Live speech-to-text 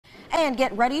And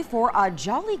get ready for a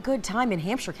jolly good time in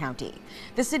Hampshire County.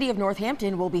 The city of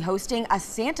Northampton will be hosting a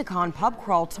SantaCon Pub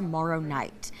Crawl tomorrow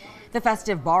night. The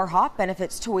festive bar hop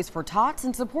benefits Toys for Tots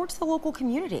and supports the local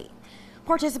community.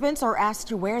 Participants are asked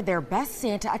to wear their best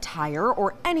Santa attire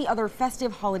or any other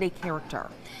festive holiday character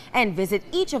and visit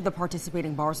each of the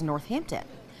participating bars in Northampton.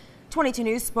 22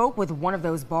 News spoke with one of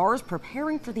those bars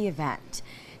preparing for the event.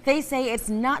 They say it's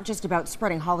not just about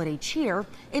spreading holiday cheer,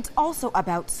 it's also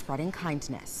about spreading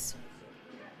kindness.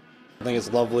 I think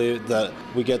it's lovely that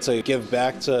we get to give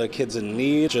back to kids in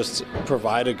need, just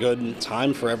provide a good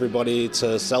time for everybody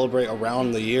to celebrate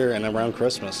around the year and around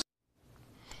Christmas.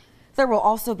 There will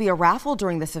also be a raffle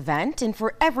during this event, and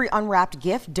for every unwrapped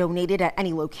gift donated at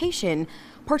any location,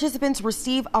 participants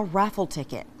receive a raffle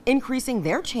ticket, increasing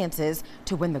their chances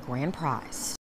to win the grand prize.